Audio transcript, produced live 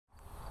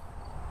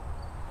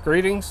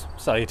Greetings,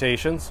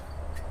 salutations,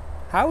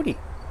 howdy,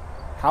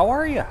 how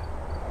are ya?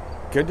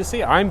 Good to see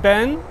you. I'm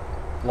Ben.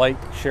 Like,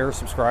 share,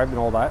 subscribe, and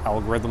all that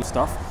algorithm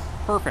stuff.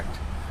 Perfect.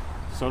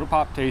 Soda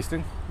pop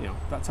tasting, you know,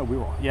 that's how we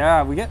roll.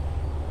 Yeah, we got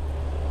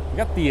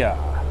the,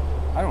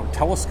 I don't know,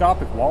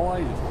 telescopic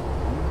walleye.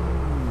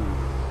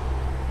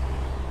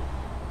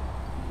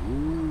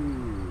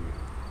 Ooh.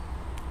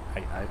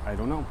 I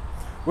don't know.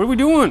 What are we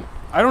doing?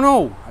 I don't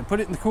know. I put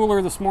it in the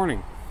cooler this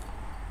morning.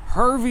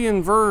 Harvey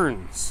and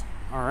Vern's,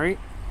 all right?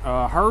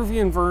 Harvey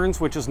and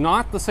Vern's, which is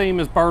not the same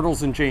as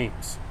Bartles and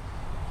James.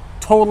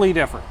 Totally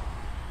different.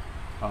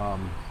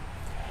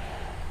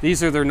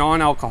 These are their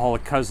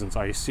non-alcoholic cousins,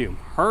 I assume.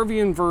 Harvey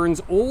and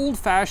Vern's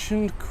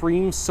old-fashioned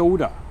cream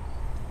soda.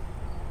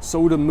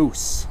 Soda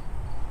mousse.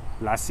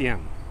 La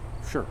Sienne.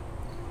 Sure.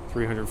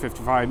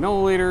 355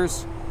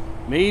 milliliters.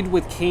 Made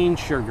with cane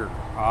sugar.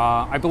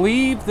 I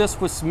believe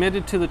this was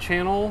submitted to the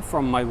channel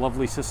from my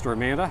lovely sister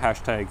Amanda.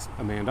 Hashtags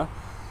Amanda.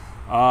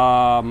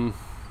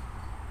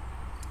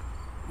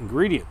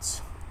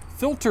 Ingredients.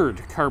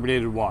 Filtered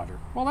carbonated water.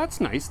 Well,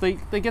 that's nice. They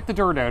get the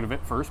dirt out of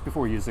it first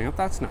before using it.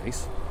 That's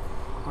nice.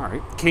 All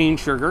right. Cane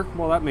sugar.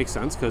 Well, that makes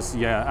sense because,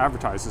 yeah,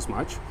 advertised as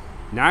much.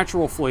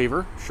 Natural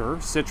flavor. Sure.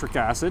 Citric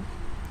acid.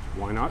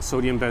 Why not?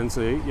 Sodium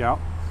benzoate. Yeah.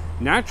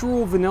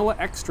 Natural vanilla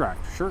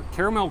extract. Sure.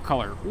 Caramel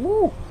color.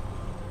 Ooh.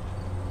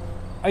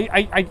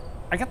 I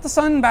got the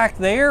sun back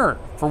there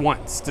for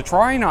once to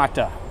try not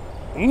to.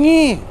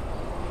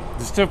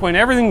 Just to when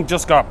everything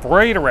just got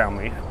bright around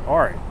me. All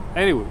right.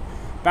 Anyway,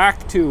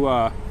 back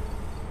to,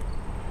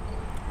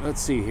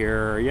 let's see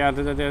here.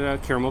 Yeah,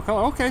 caramel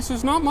color. Okay, so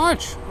there's not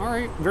much. All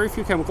right, very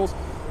few chemicals.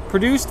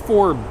 Produced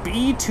for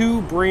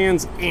B2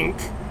 Brands Inc.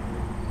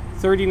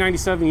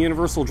 3097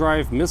 Universal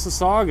Drive,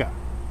 Mississauga.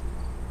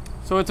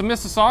 So it's a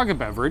Mississauga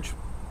beverage.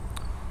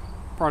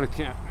 Product.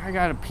 I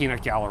got a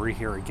peanut gallery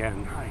here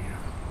again.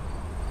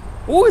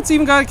 Oh, it's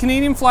even got a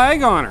Canadian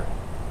flag on her.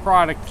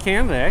 Product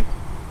Canada. Eh?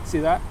 See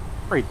that?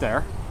 Right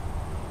there.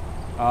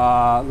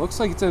 Looks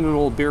like it's in an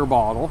old beer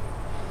bottle.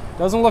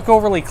 Doesn't look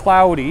overly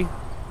cloudy.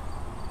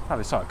 Thought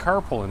I saw a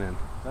car pulling in.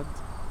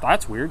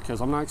 That's weird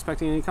because I'm not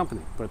expecting any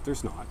company, but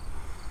there's not.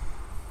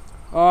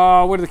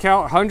 What are the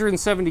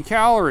 170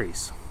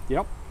 calories.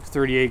 Yep.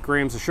 38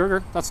 grams of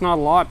sugar. That's not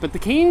a lot, but the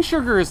cane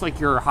sugar is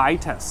like your high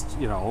test,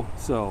 you know,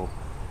 so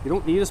you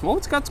don't need as much. Oh,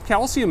 it's got some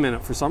calcium in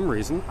it for some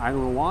reason. I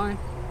don't know why.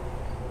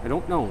 I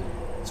don't know.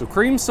 So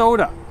cream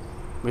soda.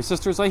 My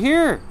sister's like,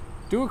 here,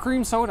 do a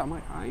cream soda. I'm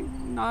like,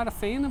 I'm not a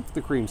fan of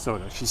the cream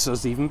soda. She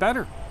says even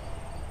better.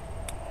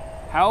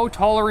 How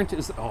tolerant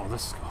is, oh,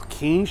 this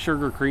cane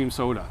sugar cream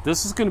soda.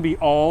 This is going to be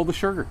all the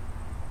sugar.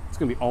 It's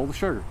going to be all the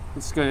sugar.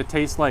 It's going to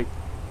taste like,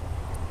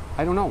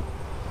 I don't know.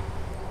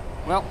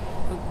 Well,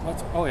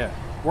 let's, oh yeah,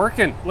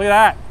 working. Look at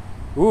that.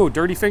 Ooh,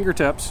 dirty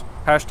fingertips.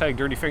 Hashtag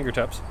dirty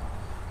fingertips.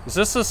 Is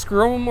this a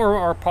screw 'em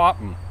or pop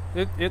 'em?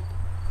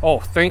 Oh,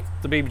 thank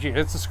the baby G.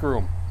 It's a screw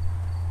 'em.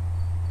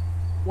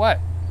 What?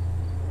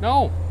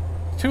 No.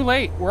 Too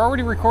late. We're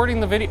already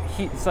recording the video.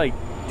 It's like,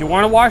 do you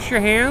want to wash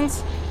your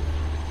hands?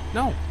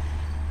 No.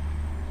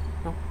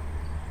 No.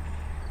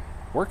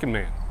 Working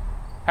man.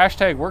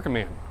 Hashtag working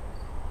man.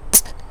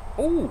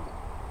 Oh.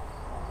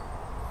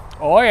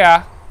 Oh,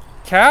 yeah.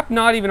 Cap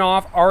not even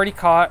off. Already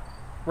caught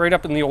right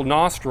up in the old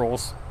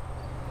nostrils.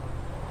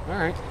 All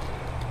right.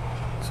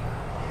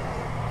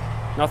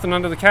 Nothing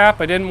under the cap.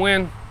 I didn't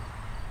win.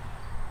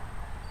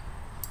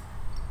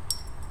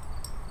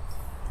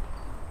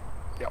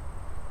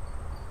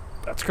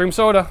 That's cream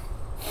soda.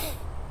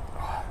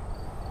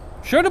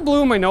 Should have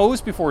blew my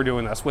nose before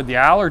doing this with the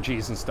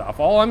allergies and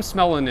stuff. All I'm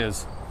smelling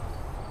is,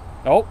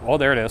 oh,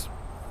 there it is.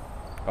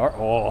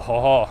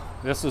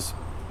 This is,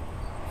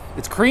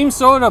 it's cream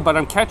soda, but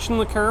I'm catching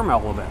the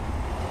caramel a bit.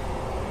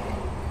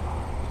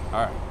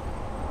 All right.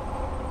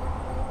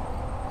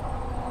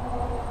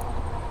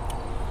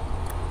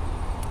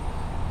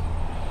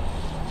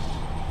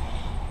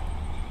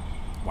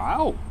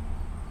 Wow.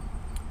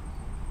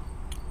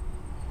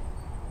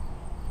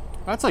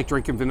 That's like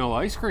drinking vanilla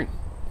ice cream.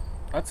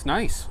 That's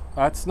nice.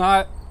 That's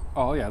not,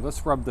 oh yeah,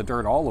 let's rub the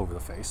dirt all over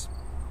the face.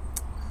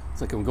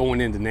 It's like I'm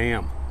going into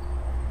NAM.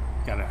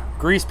 Gotta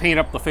grease paint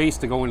up the face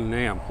to go into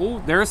NAM.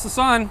 Oh, there's the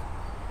sun.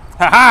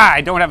 Haha,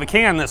 I don't have a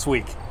can this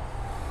week.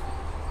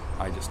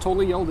 I just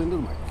totally yelled into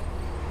the mic.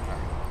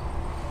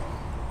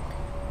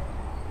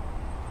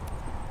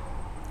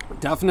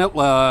 Definite,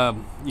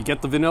 you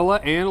get the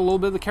vanilla and a little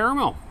bit of the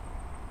caramel.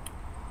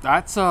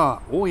 That's,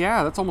 oh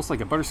yeah, that's almost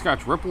like a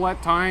butterscotch ripple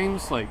at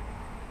times. Like,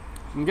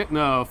 I'm getting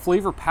a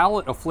flavor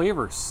palette of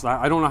flavors.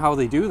 I don't know how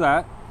they do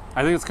that.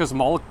 I think it's because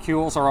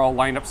molecules are all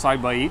lined up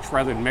side by each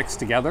rather than mixed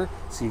together,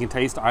 so you can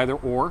taste either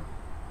or.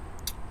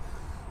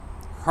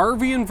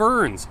 Harvey and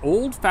Vern's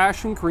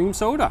old-fashioned cream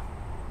soda.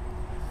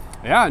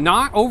 Yeah,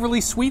 not overly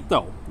sweet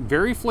though.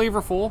 Very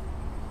flavorful,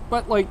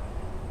 but like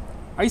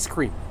ice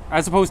cream,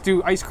 as opposed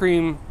to ice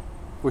cream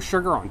with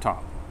sugar on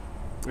top.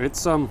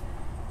 It's, yeah,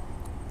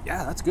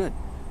 that's good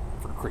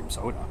for cream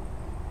soda.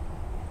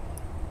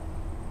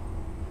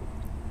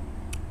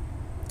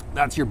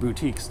 That's your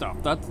boutique stuff.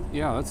 That's,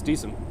 yeah, that's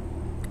decent.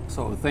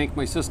 So thank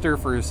my sister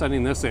for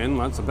sending this in.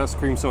 That's the best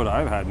cream soda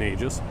I've had in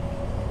ages.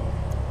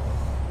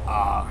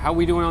 How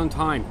we doing on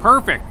time?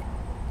 Perfect,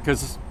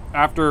 because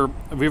after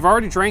we've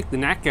already drank the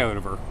neck out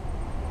of her.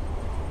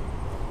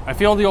 I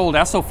feel the old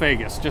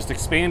esophagus just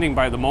expanding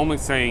by the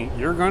moment, saying,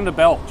 you're going to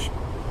belch.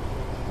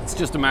 It's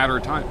just a matter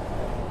of time.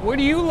 What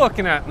are you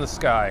looking at in the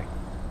sky?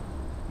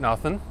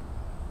 Nothing.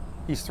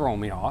 He's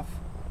throwing me off.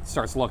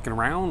 Starts looking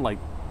around like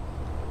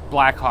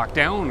Black Hawk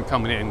Down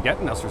coming in and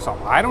getting us or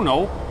something. I don't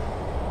know.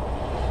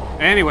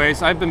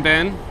 Anyways, I've been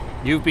Ben.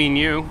 You've been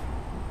you.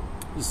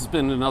 This has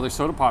been another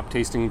soda pop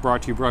tasting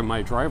brought to you by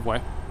my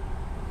driveway.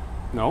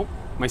 No,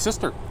 my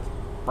sister.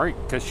 Right,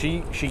 because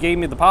she gave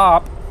me the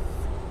pop.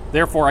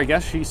 Therefore, I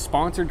guess she's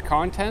sponsored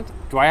content.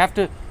 Do I have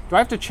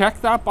to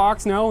check that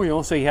box now? You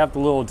know, so you have the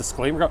little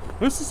disclaimer.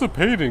 This is a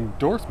paid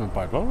endorsement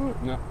by blah, blah,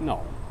 blah.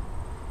 No.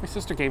 My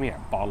sister gave me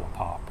a bottle of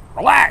pop.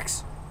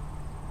 Relax!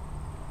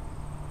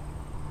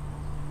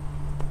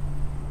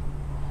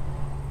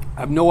 I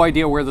have no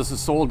idea where this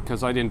is sold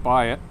because I didn't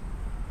buy it.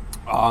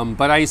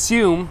 But I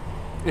assume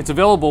it's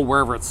available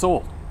wherever it's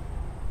sold.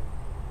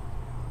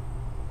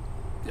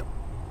 Yep.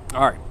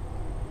 All right.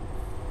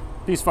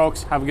 Peace,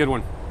 folks. Have a good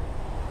one.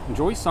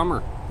 Enjoy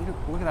summer.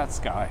 Look at that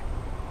sky.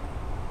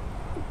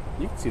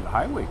 You can see the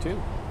highway,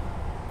 too.